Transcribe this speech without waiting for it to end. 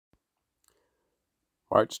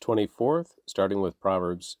March 24th, starting with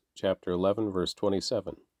Proverbs chapter 11, verse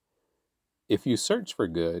 27. If you search for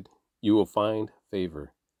good, you will find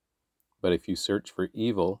favor. But if you search for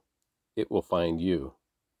evil, it will find you.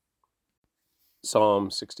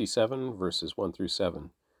 Psalm 67, verses 1 through 7.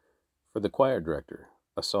 For the choir director,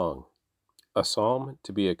 a song. A psalm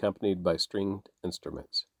to be accompanied by stringed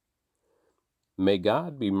instruments. May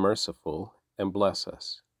God be merciful and bless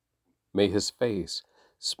us. May his face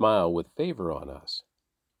smile with favor on us.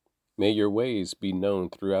 May your ways be known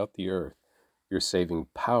throughout the earth, your saving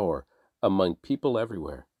power among people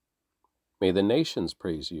everywhere. May the nations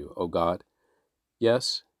praise you, O God.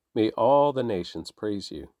 Yes, may all the nations praise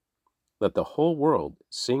you. Let the whole world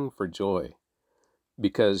sing for joy,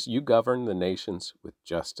 because you govern the nations with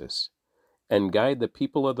justice and guide the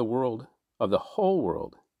people of the whole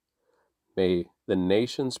world. May the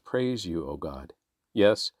nations praise you, O God.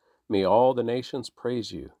 Yes, may all the nations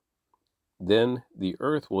praise you. Then the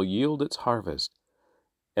earth will yield its harvest,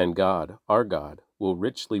 and God, our God, will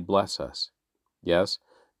richly bless us. Yes,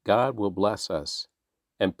 God will bless us,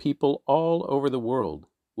 and people all over the world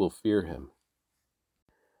will fear him.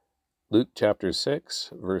 Luke chapter 6,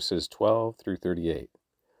 verses 12 through 38.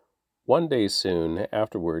 One day soon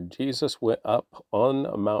afterward, Jesus went up on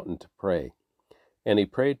a mountain to pray, and he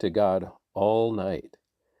prayed to God all night.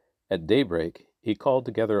 At daybreak, he called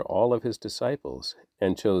together all of his disciples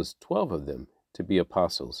and chose 12 of them to be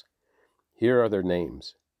apostles. Here are their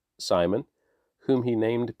names: Simon, whom he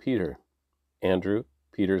named Peter; Andrew,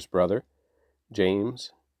 Peter's brother;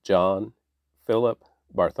 James, John, Philip,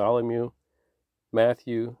 Bartholomew,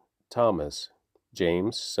 Matthew, Thomas,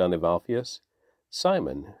 James, son of Alphaeus,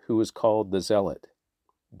 Simon, who was called the Zealot,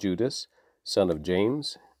 Judas, son of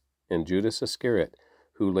James, and Judas Iscariot,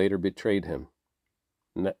 who later betrayed him.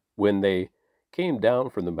 When they came down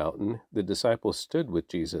from the mountain, the disciples stood with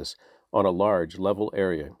Jesus on a large, level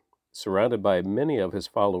area, surrounded by many of his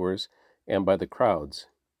followers and by the crowds.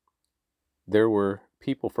 There were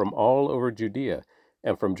people from all over Judea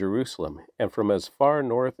and from Jerusalem and from as far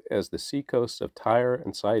north as the seacoasts of Tyre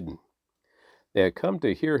and Sidon. They had come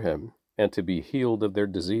to hear him and to be healed of their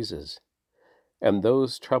diseases. And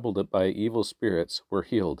those troubled by evil spirits were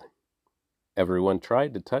healed. Everyone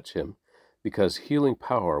tried to touch him, because healing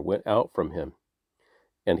power went out from him,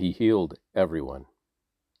 and he healed everyone.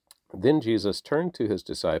 Then Jesus turned to his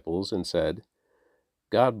disciples and said,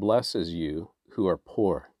 God blesses you who are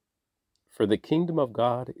poor, for the kingdom of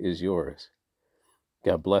God is yours.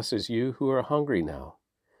 God blesses you who are hungry now,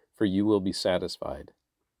 for you will be satisfied.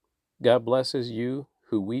 God blesses you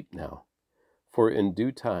who weep now, for in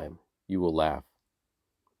due time you will laugh.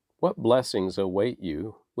 What blessings await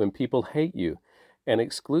you when people hate you and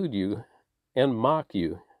exclude you and mock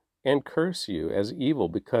you and curse you as evil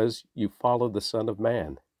because you follow the Son of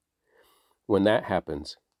Man. When that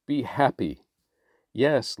happens, be happy.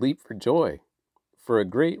 Yes, leap for joy, for a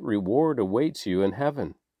great reward awaits you in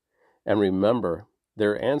heaven. And remember,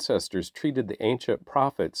 their ancestors treated the ancient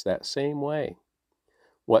prophets that same way.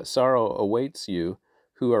 What sorrow awaits you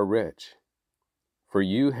who are rich, for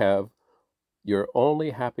you have your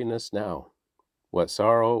only happiness now. What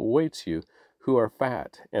sorrow awaits you who are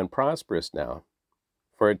fat and prosperous now,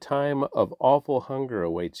 for a time of awful hunger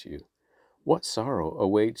awaits you. What sorrow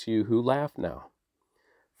awaits you who laugh now,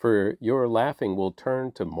 for your laughing will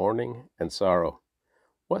turn to mourning and sorrow.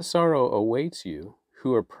 What sorrow awaits you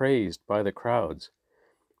who are praised by the crowds,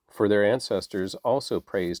 for their ancestors also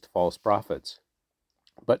praised false prophets.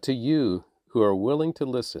 But to you who are willing to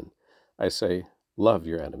listen, I say, love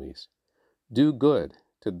your enemies. Do good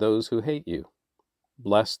to those who hate you.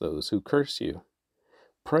 Bless those who curse you.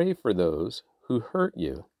 Pray for those who hurt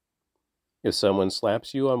you. If someone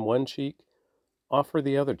slaps you on one cheek, offer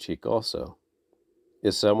the other cheek also.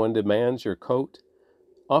 If someone demands your coat,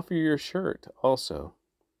 offer your shirt also.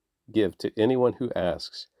 Give to anyone who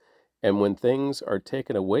asks, and when things are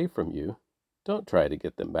taken away from you, don't try to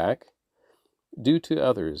get them back. Do to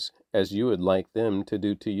others as you would like them to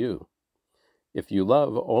do to you. If you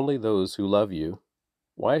love only those who love you,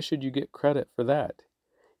 why should you get credit for that?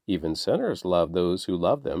 Even sinners love those who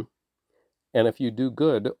love them. And if you do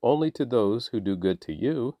good only to those who do good to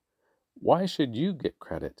you, why should you get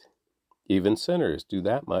credit? Even sinners do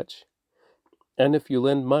that much. And if you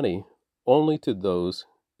lend money only to those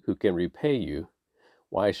who can repay you,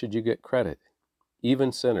 why should you get credit?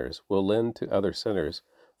 Even sinners will lend to other sinners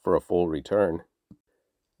for a full return.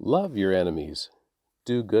 Love your enemies.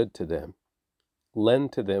 Do good to them.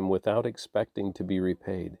 Lend to them without expecting to be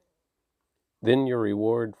repaid. Then your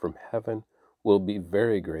reward from heaven will be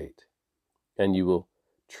very great, and you will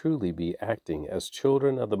truly be acting as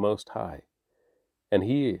children of the Most High. And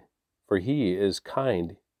He for he is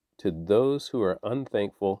kind to those who are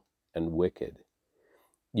unthankful and wicked.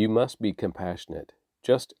 You must be compassionate,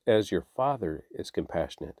 just as your Father is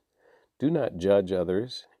compassionate. Do not judge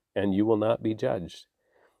others, and you will not be judged.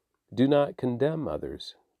 Do not condemn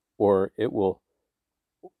others, or it will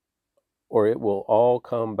all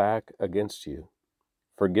come back against you.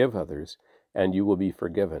 Forgive others, and you will be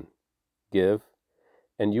forgiven. Give,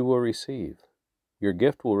 and you will receive. Your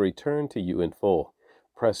gift will return to you in full,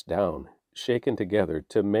 pressed down, shaken together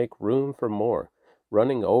to make room for more,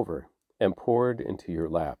 running over, and poured into your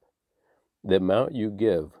lap. The amount you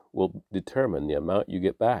give will determine the amount you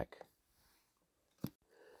get back.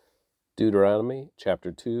 Deuteronomy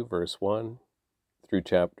chapter 2, verse 1 through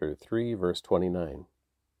chapter 3, verse 29.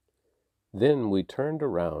 Then we turned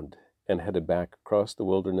around and headed back across the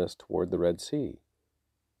wilderness toward the Red Sea,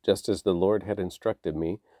 just as the Lord had instructed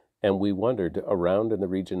me, and we wandered around in the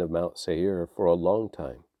region of Mount Seir for a long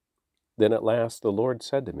time. Then at last the Lord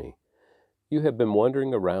said to me, "You have been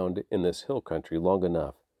wandering around in this hill country long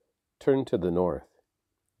enough. Turn to the north.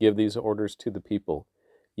 Give these orders to the people.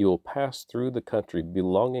 You will pass through the country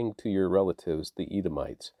belonging to your relatives, the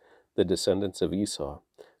Edomites, the descendants of Esau,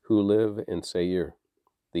 who live in Seir.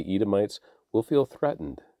 The Edomites will feel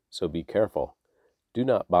threatened, so be careful. Do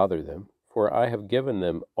not bother them, for I have given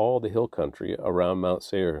them all the hill country around Mount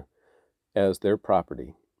Seir as their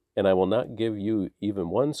property, and I will not give you even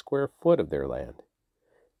 1 square foot of their land.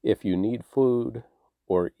 If you need food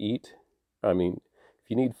or eat, if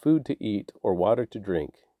you need food to eat or water to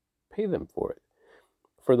drink, pay them for it.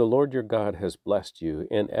 For the Lord your God has blessed you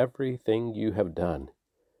in everything you have done.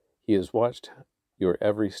 He has watched your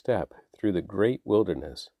every step through the great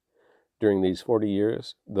wilderness. During these 40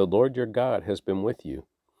 years, the Lord your God has been with you,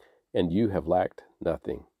 and you have lacked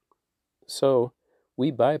nothing." So,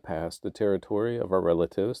 we bypassed the territory of our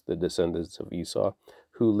relatives, the descendants of Esau,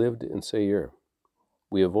 who lived in Seir.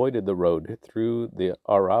 We avoided the road through the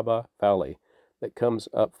Araba Valley that comes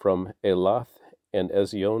up from Elath and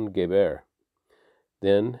Ezion Geber.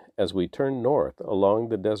 Then, as we turned north along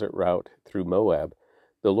the desert route through Moab,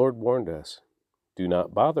 the Lord warned us, "Do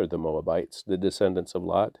not bother the Moabites, the descendants of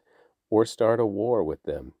Lot, or start a war with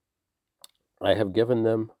them. I have given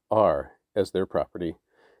them Ar as their property,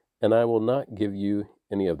 and I will not give you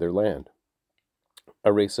any of their land."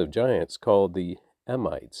 A race of giants called the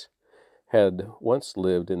Emites had once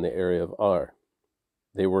lived in the area of Ar.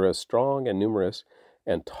 They were as strong and numerous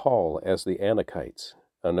and tall as the Anakites,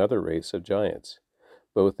 another race of giants.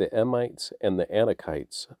 Both the Emites and the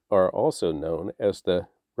Anakites are also known as the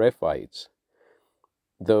Rephaites,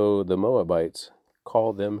 though the Moabites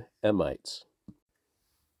call them Emites.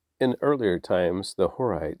 In earlier times, the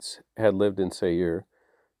Horites had lived in Seir,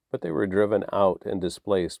 but they were driven out and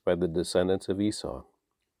displaced by the descendants of Esau,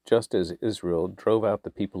 just as Israel drove out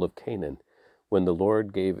the people of Canaan when the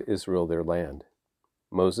Lord gave Israel their land.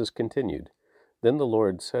 Moses continued, "Then the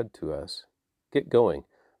Lord said to us, 'Get going,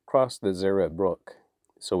 cross the Zered brook.'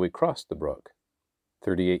 So we crossed the brook.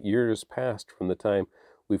 38 years passed from the time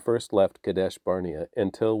we first left Kadesh Barnea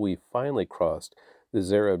until we finally crossed the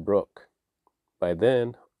Zered brook. By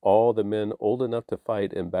then, all the men old enough to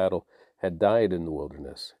fight in battle had died in the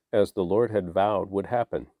wilderness, as the Lord had vowed would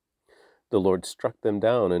happen. The Lord struck them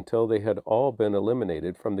down until they had all been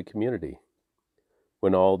eliminated from the community.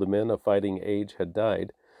 When all the men of fighting age had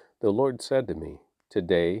died, the Lord said to me,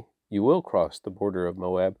 'Today you will cross the border of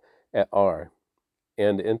Moab at Ar,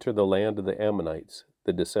 and enter the land of the Ammonites,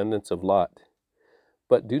 the descendants of Lot.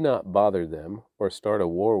 But do not bother them or start a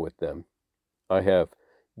war with them. I have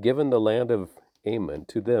given the land of Ammon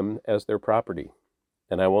to them as their property,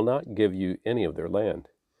 and I will not give you any of their land.'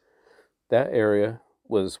 That area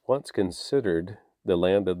was once considered the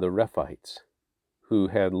land of the Rephaites, who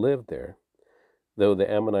had lived there, though the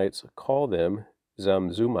Ammonites call them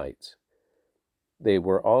Zamzumites. They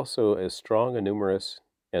were also as strong and numerous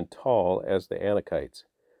and tall as the Anakites,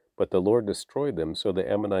 but the Lord destroyed them so the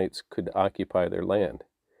Ammonites could occupy their land.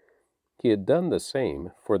 He had done the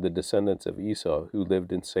same for the descendants of Esau who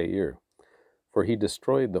lived in Seir, for he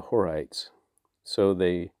destroyed the Horites so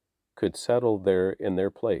they could settle there in their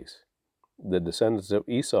place. The descendants of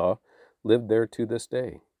Esau lived there to this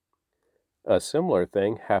day. A similar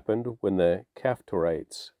thing happened when the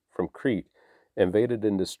Caphtorites from Crete invaded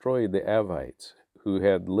and destroyed the Avites, who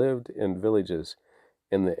had lived in villages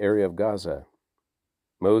in the area of Gaza.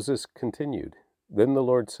 Moses continued, "Then the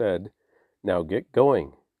Lord said, 'Now get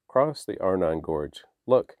going, cross the Arnon Gorge.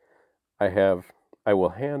 Look, I will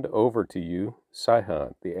hand over to you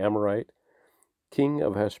Sihon the Amorite, king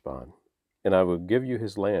of Heshbon, and I will give you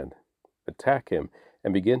his land. Attack him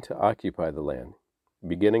and begin to occupy the land.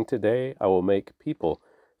 Beginning today, I will make people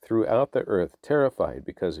throughout the earth terrified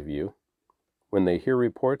because of you. When they hear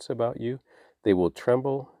reports about you, they will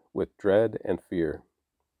tremble with dread and fear."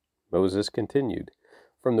 Moses continued,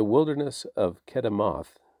 "From the wilderness of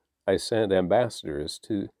Kedemoth I sent ambassadors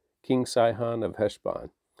to King Sihon of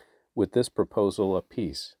Heshbon with this proposal of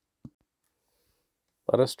peace.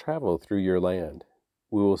 Let us travel through your land.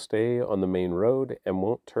 We will stay on the main road and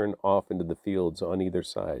won't turn off into the fields on either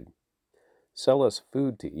side. Sell us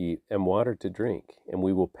food to eat and water to drink, and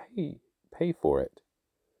we will pay for it.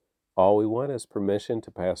 All we want is permission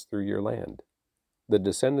to pass through your land. The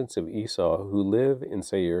descendants of Esau who live in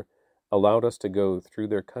Seir allowed us to go through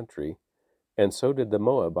their country, and so did the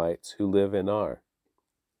Moabites who live in Ar.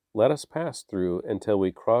 Let us pass through until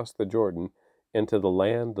we cross the Jordan into the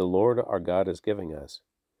land the Lord our God is giving us."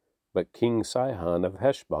 But King Sihon of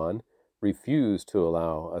Heshbon refused to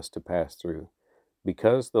allow us to pass through,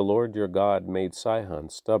 because the Lord your God made Sihon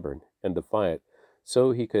stubborn and defiant,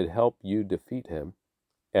 so he could help you defeat him,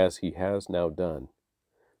 as he has now done.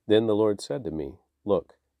 Then the Lord said to me,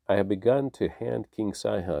 "Look, I have begun to hand King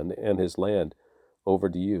Sihon and his land over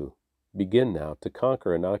to you. Begin now to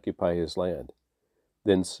conquer and occupy his land."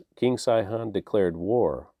 Then King Sihon declared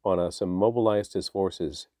war on us and mobilized his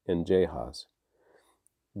forces in Jahaz.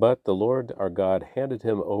 But the Lord our God handed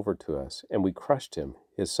him over to us, and we crushed him,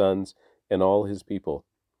 his sons, and all his people.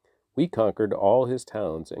 We conquered all his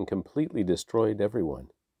towns and completely destroyed everyone,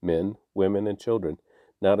 men, women, and children.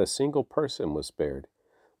 Not a single person was spared.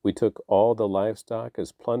 We took all the livestock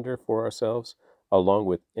as plunder for ourselves, along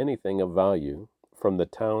with anything of value from the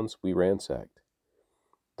towns we ransacked.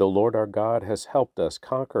 The Lord our God has helped us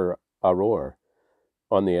conquer Aroer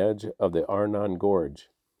on the edge of the Arnon Gorge,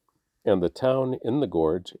 and the town in the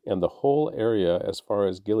gorge, and the whole area as far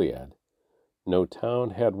as Gilead. No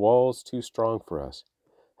town had walls too strong for us.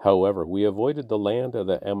 However, we avoided the land of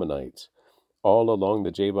the Ammonites, all along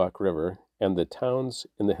the Jabbok River, and the towns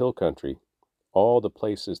in the hill country, all the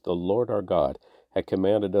places the Lord our God had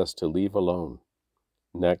commanded us to leave alone.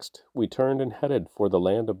 Next, we turned and headed for the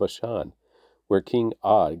land of Bashan, where King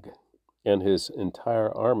Og and his entire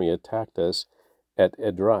army attacked us at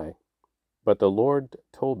Edrei. But the Lord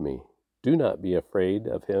told me, "Do not be afraid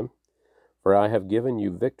of him, for I have given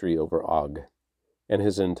you victory over Og and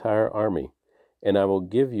his entire army, and I will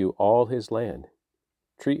give you all his land.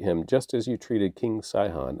 Treat him just as you treated King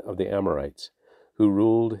Sihon of the Amorites, who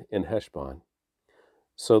ruled in Heshbon."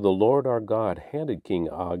 So the Lord our God handed King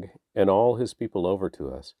Og and all his people over to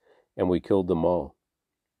us, and we killed them all.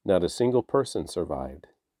 Not a single person survived.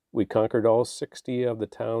 We conquered all 60 of the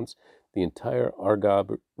towns, the entire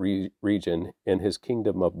Argob region, and his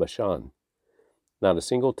kingdom of Bashan. Not a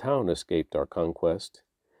single town escaped our conquest.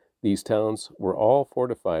 These towns were all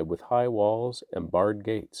fortified with high walls and barred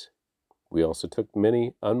gates. We also took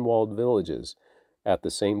many unwalled villages at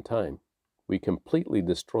the same time. We completely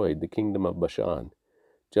destroyed the kingdom of Bashan,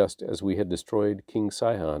 just as we had destroyed King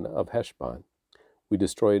Sihon of Heshbon. We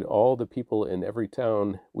destroyed all the people in every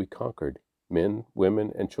town we conquered, men,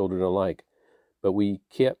 women, and children alike. But we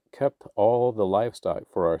kept all the livestock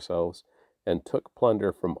for ourselves and took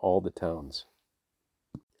plunder from all the towns.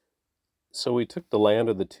 So we took the land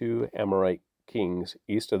of the 2 Amorite kings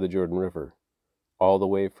east of the Jordan River, all the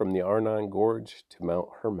way from the Arnon Gorge to Mount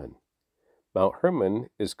Hermon. Mount Hermon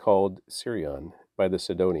is called Sirion by the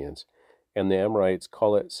Sidonians, and the Amorites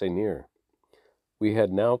call it Senir. We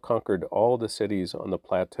had now conquered all the cities on the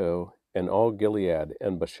plateau and all Gilead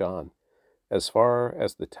and Bashan, as far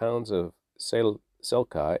as the towns of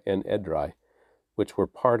Selcah and Edrei, which were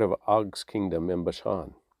part of Og's kingdom in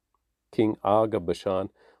Bashan. King Og of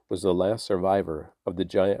Bashan was the last survivor of the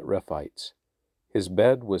giant Rephites. His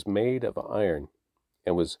bed was made of iron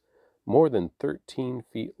and was more than 13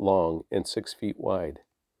 feet long and 6 feet wide.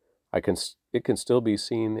 It can still be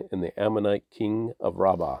seen in the Ammonite king of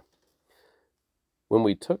Rabbah. When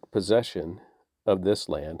we took possession of this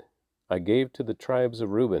land, I gave to the tribes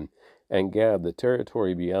of Reuben and Gad the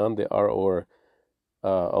territory beyond the Aroer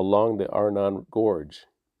along the Arnon Gorge,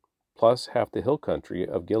 plus half the hill country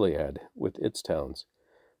of Gilead with its towns.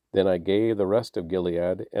 Then I gave the rest of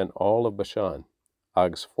Gilead and all of Bashan,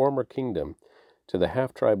 Og's former kingdom, to the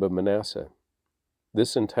half-tribe of Manasseh.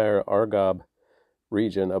 This entire Argob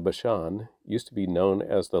region of Bashan used to be known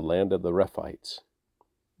as the land of the Rephites.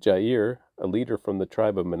 Jair, a leader from the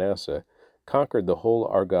tribe of Manasseh, conquered the whole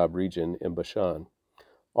Argob region in Bashan,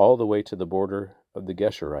 all the way to the border of the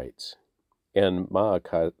Geshurites and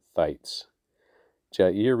Maacathites.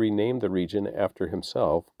 Jair renamed the region after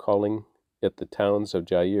himself, calling it the towns of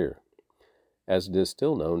Jair, as it is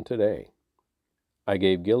still known today. I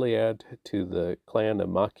gave Gilead to the clan of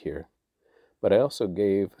Machir, but I also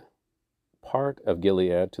gave part of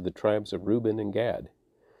Gilead to the tribes of Reuben and Gad.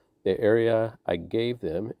 The area I gave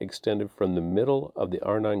them extended from the middle of the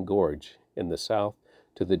Arnon Gorge in the south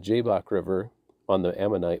to the Jabbok River on the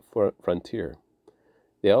Ammonite frontier.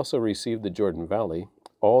 They also received the Jordan Valley,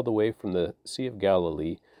 all the way from the Sea of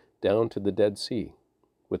Galilee down to the Dead Sea,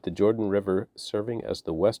 with the Jordan River serving as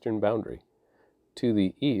the western boundary. To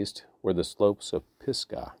the east were the slopes of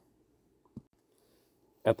Pisgah.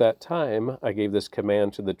 At that time I gave this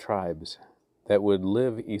command to the tribes that would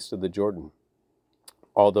live east of the Jordan.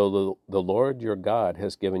 Although the Lord your God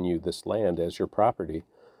has given you this land as your property,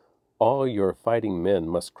 all your fighting men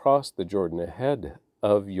must cross the Jordan ahead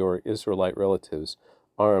of your Israelite relatives,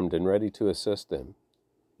 armed and ready to assist them.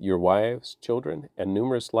 Your wives, children, and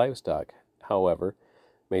numerous livestock, however,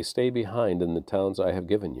 may stay behind in the towns I have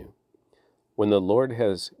given you. When the Lord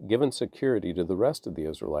has given security to the rest of the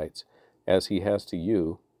Israelites, as he has to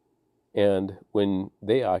you, and when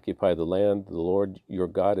they occupy the land the Lord your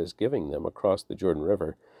God is giving them across the Jordan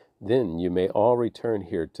River, then you may all return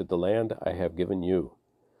here to the land I have given you.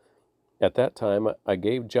 At that time I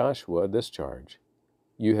gave Joshua this charge.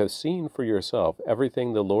 You have seen for yourself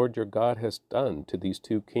everything the Lord your God has done to these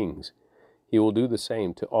two kings. He will do the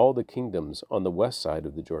same to all the kingdoms on the west side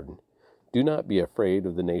of the Jordan. Do not be afraid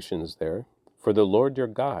of the nations there, for the Lord your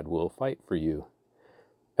God will fight for you.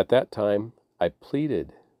 At that time I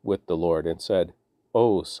pleaded with the Lord and said,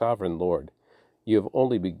 O sovereign Lord, you have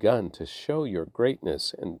only begun to show your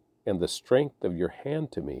greatness and the strength of your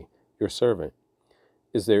hand to me, your servant.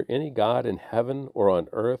 Is there any God in heaven or on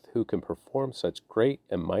earth who can perform such great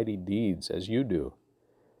and mighty deeds as you do?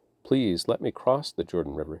 Please let me cross the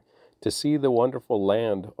Jordan River to see the wonderful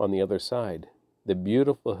land on the other side, the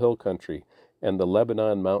beautiful hill country and the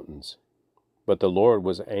Lebanon mountains. But the Lord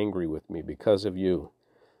was angry with me because of you,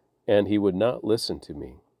 and he would not listen to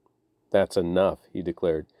me. That's enough, he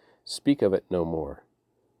declared. Speak of it no more.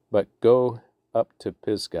 But go up to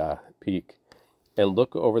Pisgah Peak and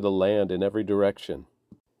look over the land in every direction.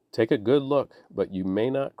 Take a good look, but you may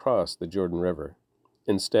not cross the Jordan River.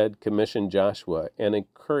 Instead, commission Joshua and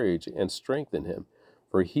encourage and strengthen him,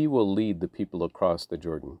 for he will lead the people across the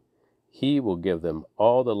Jordan. He will give them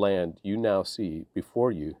all the land you now see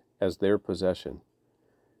before you as their possession.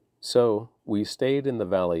 So we stayed in the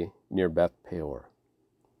valley near Beth Peor.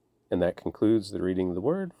 And that concludes the reading of the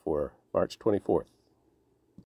Word for March 24th.